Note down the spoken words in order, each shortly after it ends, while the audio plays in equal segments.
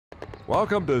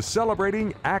Welcome to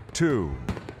Celebrating Act Two.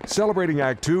 Celebrating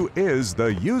Act Two is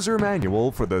the user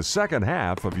manual for the second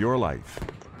half of your life.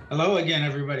 Hello again,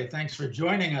 everybody. Thanks for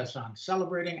joining us on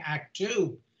Celebrating Act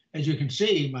Two. As you can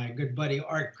see, my good buddy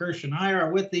Art Kirsch and I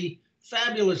are with the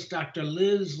fabulous Dr.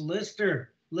 Liz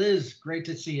Lister. Liz, great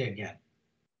to see you again.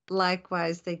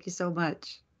 Likewise. Thank you so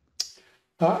much.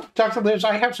 Dr. Liz,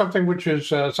 I have something which is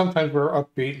sometimes we're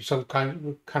upbeat, some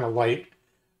kind of light,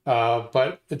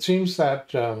 but it seems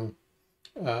that,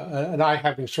 and I,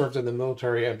 having served in the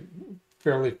military, am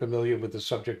fairly familiar with the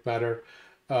subject matter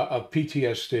of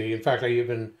PTSD. In fact, I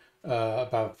even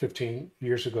about 15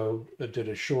 years ago did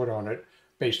a short on it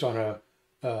based on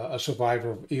a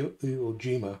survivor of Iwo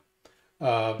Jima.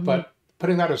 But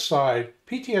putting that aside,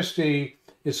 PTSD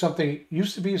is something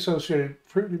used to be associated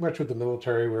pretty much with the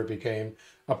military, where it became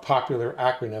a popular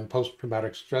acronym,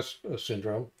 post-traumatic stress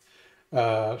syndrome,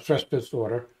 stress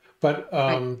disorder. But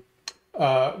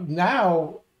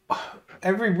now,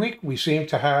 every week we seem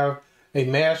to have a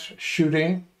mass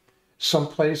shooting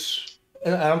someplace.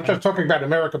 And I'm just talking about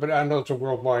America, but I know it's a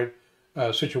worldwide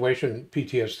situation,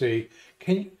 PTSD.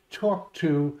 Can you talk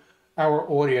to our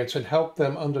audience and help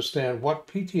them understand what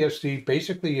PTSD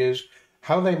basically is,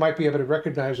 how they might be able to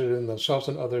recognize it in themselves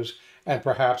and others, and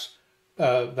perhaps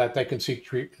that they can seek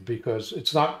treatment, because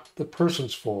it's not the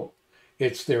person's fault,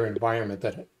 it's their environment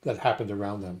that happened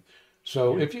around them.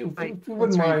 So if you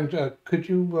wouldn't mind, could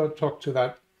you talk to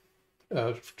that,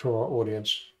 to our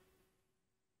audience?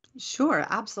 Sure,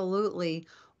 absolutely.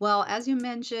 Well, as you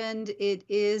mentioned, it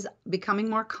is becoming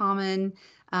more common.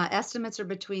 Estimates are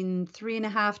between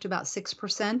 3.5% to about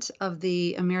 6% of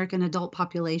the American adult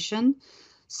population.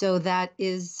 So that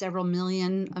is several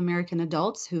million American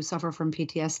adults who suffer from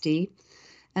PTSD.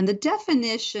 And the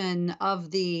definition of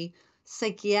the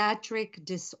psychiatric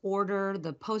disorder,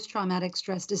 the post-traumatic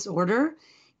stress disorder,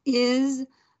 is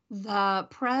the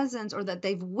presence, or that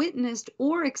they've witnessed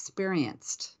or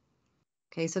experienced.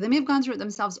 Okay, so they may have gone through it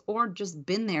themselves or just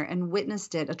been there and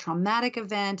witnessed it. A traumatic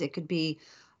event, it could be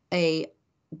a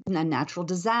natural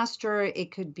disaster,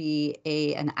 it could be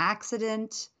an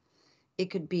accident, it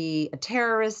could be a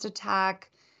terrorist attack,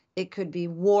 it could be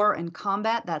war and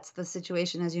combat. That's the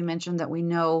situation, as you mentioned, that we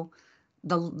know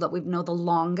the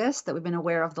longest, that we've been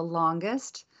aware of the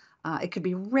longest. It could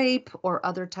be rape or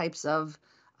other types of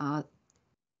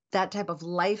that type of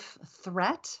life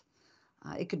threat.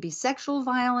 It could be sexual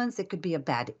violence. It could be a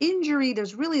bad injury.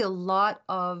 There's really a lot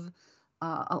of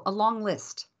a long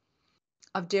list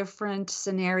of different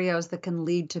scenarios that can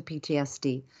lead to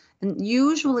PTSD. And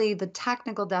usually the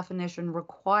technical definition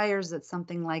requires that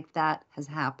something like that has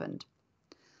happened.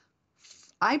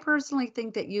 I personally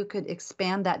think that you could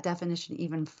expand that definition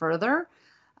even further,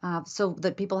 so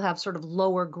that people have sort of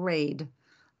lower grade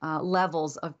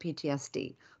levels of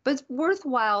PTSD. But it's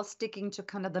worthwhile sticking to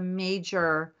kind of the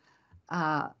major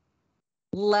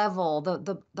level,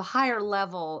 the higher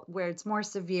level, where it's more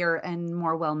severe and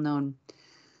more well known.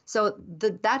 So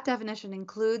that definition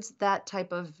includes that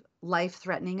type of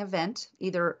life-threatening event,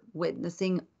 either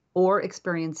witnessing or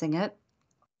experiencing it.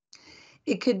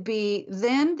 It could be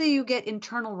then that you get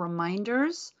internal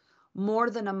reminders more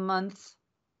than a month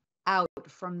out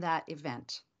from that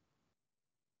event.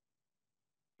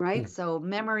 Right? So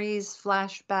memories,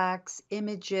 flashbacks,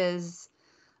 images,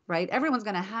 right? Everyone's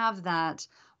going to have that.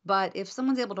 But if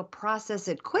someone's able to process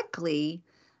it quickly,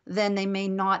 then they may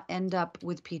not end up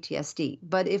with PTSD.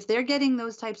 But if they're getting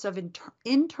those types of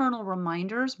internal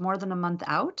reminders more than a month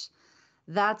out,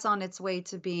 that's on its way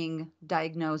to being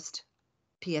diagnosed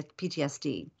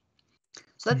PTSD.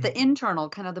 So that's the internal,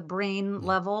 kind of the brain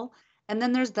level. And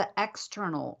then there's the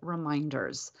external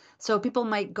reminders. So people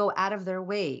might go out of their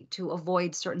way to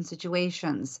avoid certain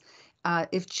situations.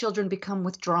 If children become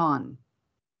withdrawn,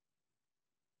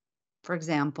 for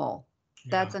example,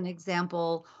 that's an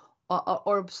example.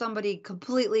 Or somebody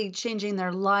completely changing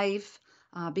their life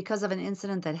because of an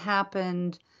incident that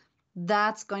happened,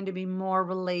 that's going to be more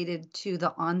related to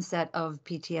the onset of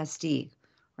PTSD,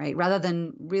 right? Rather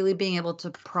than really being able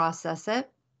to process it.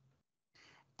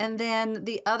 And then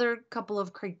the other couple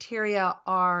of criteria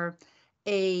are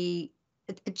a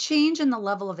change in the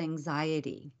level of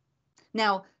anxiety.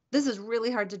 Now, this is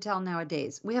really hard to tell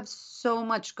nowadays. We have so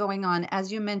much going on.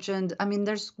 As you mentioned, I mean,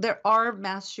 there are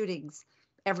mass shootings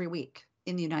every week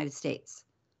in the United States,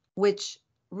 which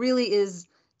really is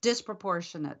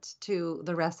disproportionate to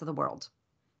the rest of the world.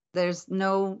 There's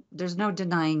no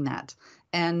denying that.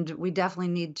 And we definitely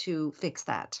need to fix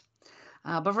that.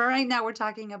 But for right now, we're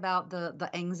talking about the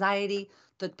anxiety.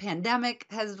 The pandemic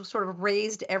has sort of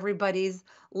raised everybody's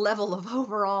level of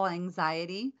overall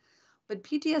anxiety. But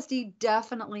PTSD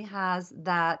definitely has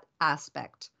that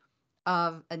aspect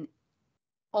of an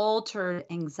altered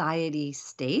anxiety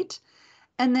state.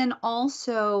 And then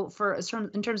also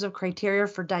in terms of criteria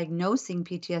for diagnosing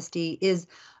PTSD is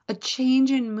a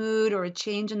change in mood or a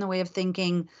change in the way of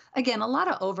thinking. Again, a lot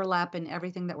of overlap in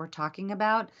everything that we're talking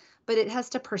about, but it has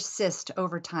to persist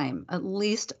over time, at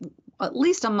least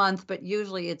a month, but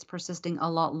usually it's persisting a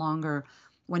lot longer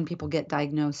when people get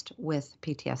diagnosed with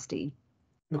PTSD.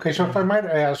 Okay, so if I might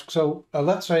ask, so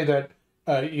let's say that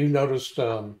you noticed,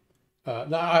 now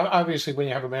obviously when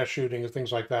you have a mass shooting and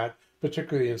things like that,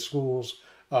 particularly in schools,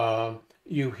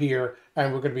 you hear,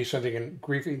 and we're going to be sending in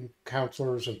grieving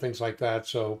counselors and things like that.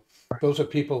 So those are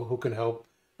people who can help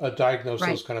diagnose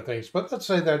those kind of things. But let's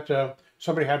say that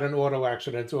somebody had an auto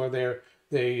accident, or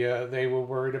they were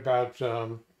worried about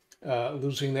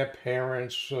losing their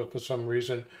parents for some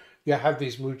reason. You have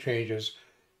these mood changes.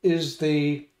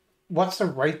 What's the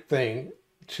right thing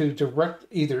to direct,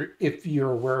 either if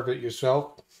you're aware of it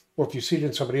yourself or if you see it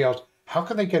in somebody else? How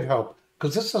can they get help?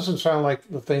 Because this doesn't sound like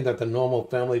the thing that the normal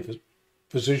family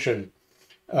physician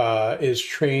is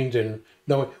trained in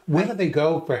knowing. Where do they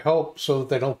go for help so that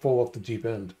they don't fall off the deep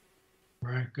end?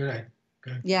 Right. Good.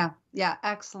 Yeah.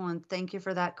 Excellent. Thank you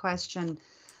for that question.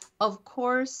 Of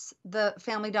course, the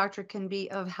family doctor can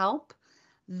be of help.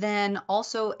 Then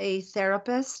also a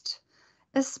therapist,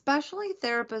 especially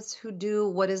therapists who do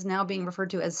what is now being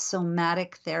referred to as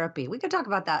somatic therapy. We could talk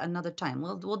about that another time.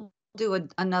 We'll do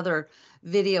another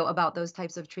video about those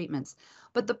types of treatments.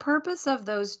 But the purpose of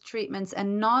those treatments,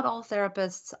 and not all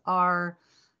therapists are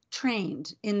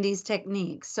trained in these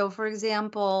techniques. So for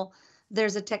example,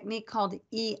 there's a technique called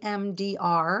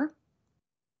EMDR.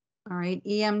 All right,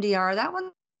 EMDR, that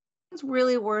one's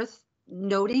really worth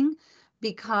noting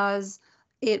because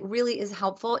it really is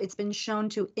helpful. It's been shown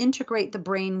to integrate the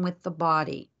brain with the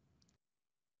body.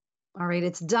 All right,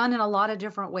 it's done in a lot of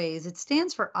different ways. It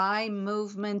stands for eye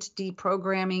movement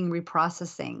deprogramming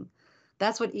reprocessing.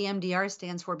 That's what EMDR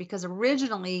stands for, because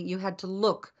originally you had to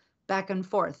look back and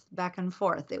forth, back and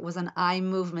forth. It was an eye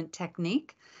movement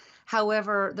technique.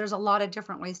 However, there's a lot of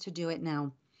different ways to do it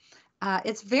now.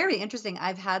 It's very interesting.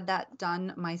 I've had that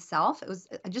done myself.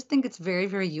 I just think it's very,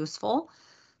 very useful.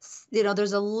 You know,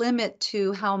 there's a limit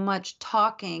to how much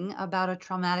talking about a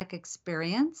traumatic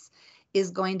experience is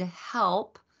going to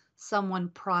help someone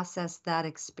process that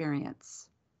experience.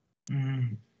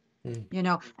 You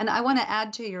know, and I want to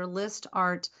add to your list,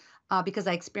 Art, because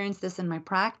I experienced this in my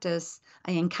practice,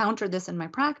 I encountered this in my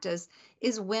practice,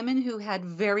 is women who had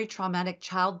very traumatic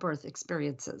childbirth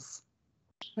experiences.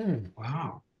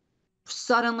 Wow.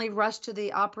 Suddenly rushed to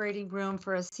the operating room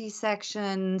for a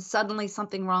C-section, suddenly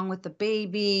something wrong with the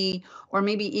baby, or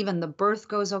maybe even the birth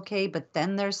goes okay, but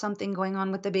then there's something going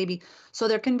on with the baby. So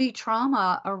there can be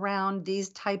trauma around these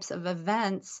types of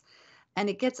events, and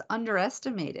it gets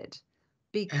underestimated.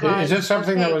 Because Is this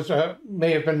something that was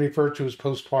may have been referred to as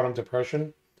postpartum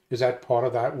depression? Is that part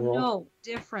of that world? No,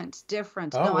 different.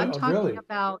 Oh, No, I'm talking really?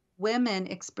 about women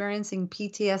experiencing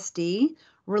PTSD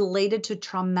related to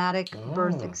traumatic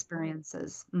birth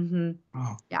experiences.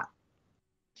 Oh. Yeah,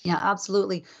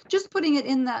 absolutely. Just putting it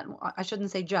in that, I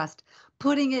shouldn't say just,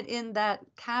 putting it in that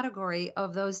category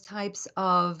of those types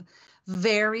of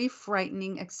very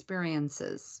frightening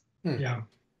experiences. Yeah.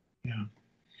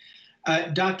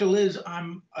 Dr. Liz,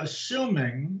 I'm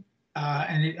assuming,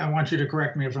 and I want you to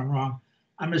correct me if I'm wrong,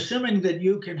 I'm assuming that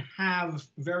you can have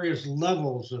various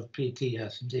levels of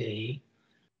PTSD.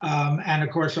 And of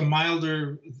course, a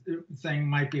milder thing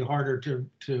might be harder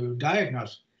to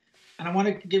diagnose. And I want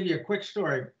to give you a quick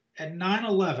story. At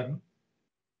 9/11,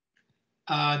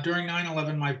 during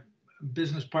 9/11, my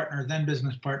business partner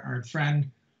and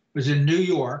friend, was in New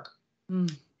York.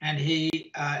 And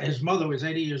his mother was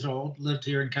 80 years old, lived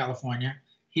here in California.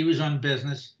 He was on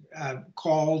business,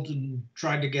 called and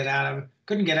tried to get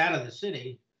couldn't get out of the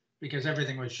city because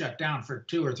everything was shut down for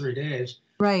 2 or 3 days.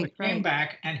 Right. Came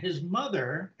back, and his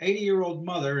mother, 80-year-old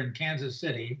mother in Kansas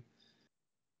City,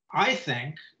 I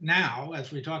think now,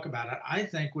 as we talk about it, I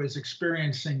think was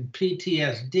experiencing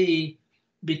PTSD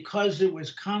because it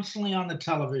was constantly on the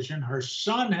television. Her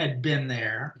son had been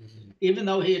there, even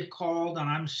though he had called and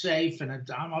I'm safe and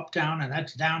I'm uptown and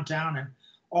that's downtown, and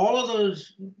all of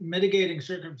those mitigating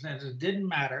circumstances didn't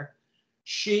matter.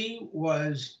 She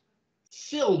was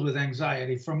filled with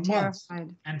anxiety for months.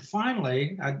 Terrified. And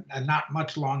finally, not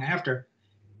much long after,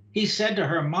 he said to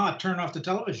her, "Ma, turn off the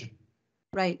television."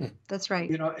 Right. That's right.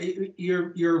 You know,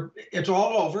 it's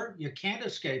all over. You can't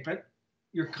escape it.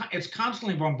 It's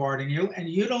constantly bombarding you, and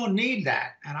you don't need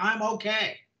that. And I'm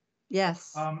okay.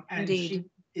 Yes. And indeed.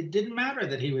 It didn't matter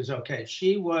that he was okay.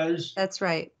 She was. That's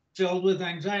right. Filled with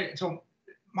anxiety. So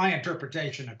my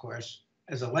interpretation, of course,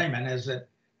 as a layman, is that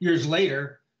years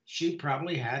later, she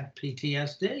probably had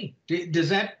PTSD. Does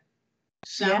that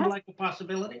sound like a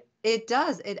possibility? It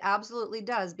does. It absolutely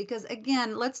does. Because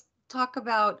again, let's talk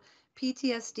about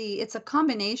PTSD. It's a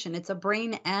combination. It's a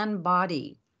brain and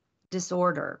body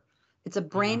disorder. It's a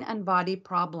brain and body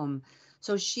problem.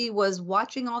 So she was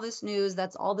watching all this news.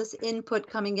 That's all this input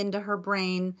coming into her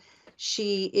brain.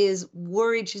 She is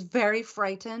worried. She's very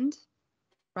frightened,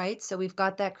 right? So we've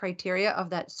got that criteria of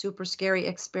that super scary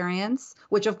experience,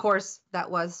 which of course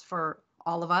that was for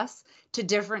all of us to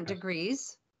different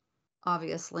degrees,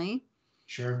 obviously.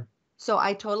 Sure. So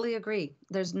I totally agree.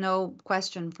 There's no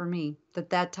question for me that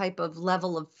that type of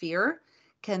level of fear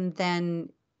can then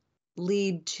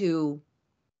lead to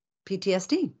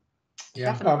PTSD.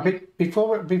 Yeah. Definitely.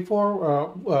 Before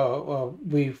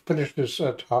we finish this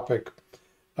topic,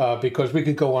 because we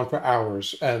could go on for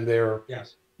hours, and there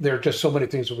are just so many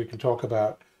things that we can talk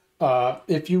about.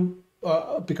 If you,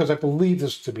 because I believe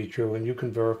this to be true, and you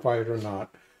can verify it or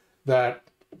not, that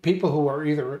people who are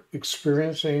either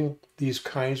experiencing these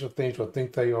kinds of things or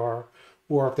think they are,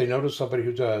 or if they notice somebody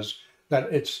who does,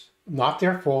 that it's not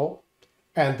their fault,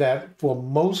 and that for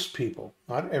most people,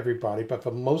 not everybody, but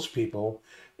for most people,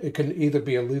 it can either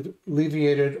be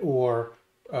alleviated or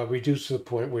reduced to the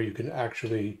point where you can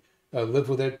actually live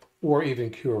with it or even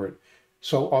cure it.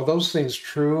 So are those things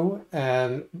true?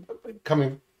 And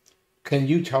can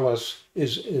you tell us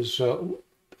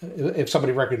if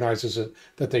somebody recognizes it,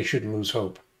 that they shouldn't lose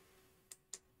hope?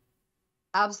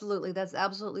 Absolutely. That's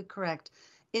absolutely correct.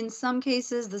 In some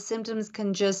cases, the symptoms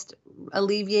can just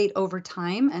alleviate over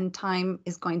time, and time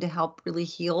is going to help really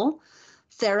heal.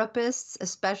 Therapists,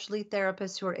 especially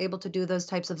therapists who are able to do those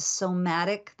types of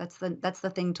somatic, that's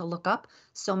the thing to look up,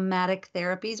 somatic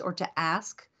therapies, or to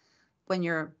ask when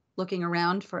you're looking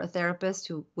around for a therapist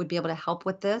who would be able to help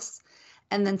with this.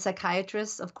 And then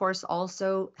psychiatrists, of course,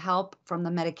 also help from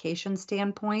the medication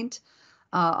standpoint.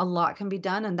 A lot can be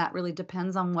done, and that really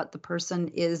depends on what the person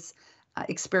is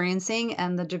experiencing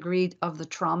and the degree of the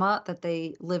trauma that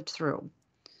they lived through.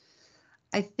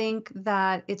 I think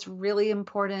that it's really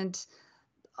important.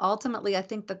 Ultimately, I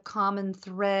think the common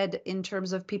thread in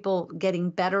terms of people getting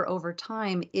better over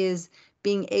time is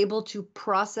being able to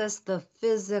process the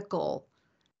physical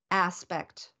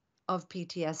aspect of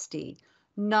PTSD,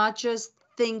 not just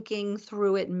thinking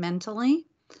through it mentally,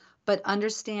 but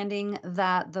understanding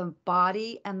that the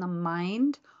body and the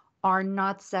mind are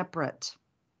not separate.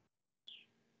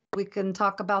 We can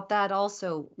talk about that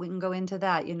also. We can go into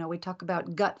that. We talk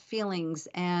about gut feelings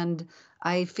and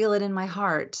I feel it in my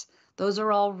heart. Those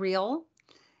are all real.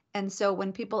 And so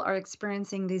when people are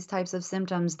experiencing these types of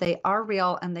symptoms, they are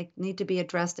real and they need to be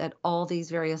addressed at all these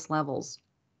various levels.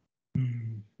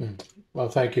 Mm-hmm. Well,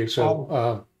 thank you.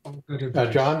 So,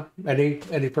 John,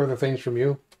 any further things from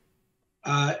you?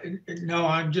 No,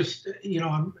 I'm just,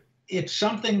 it's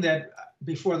something that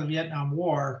before the Vietnam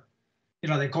War,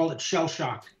 they called it shell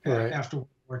shock after World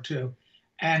War II.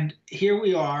 And here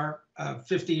we are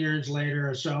 50 years later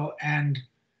or so, and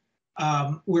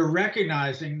we're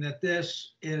recognizing that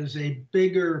this is a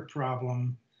bigger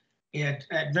problem at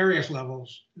various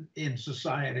levels in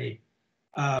society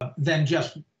than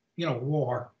just,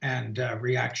 war and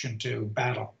reaction to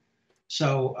battle.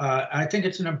 So I think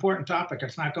it's an important topic.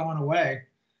 It's not going away,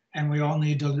 and we all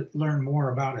need to learn more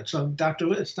about it. So Dr.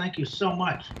 Liz, thank you so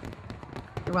much.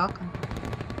 You're welcome.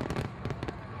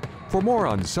 For more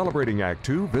on Celebrating Act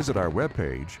Two, visit our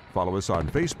webpage, follow us on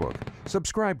Facebook,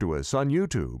 subscribe to us on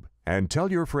YouTube, and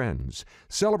tell your friends.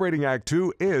 Celebrating Act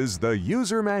Two is the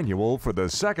user manual for the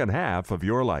second half of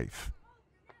your life.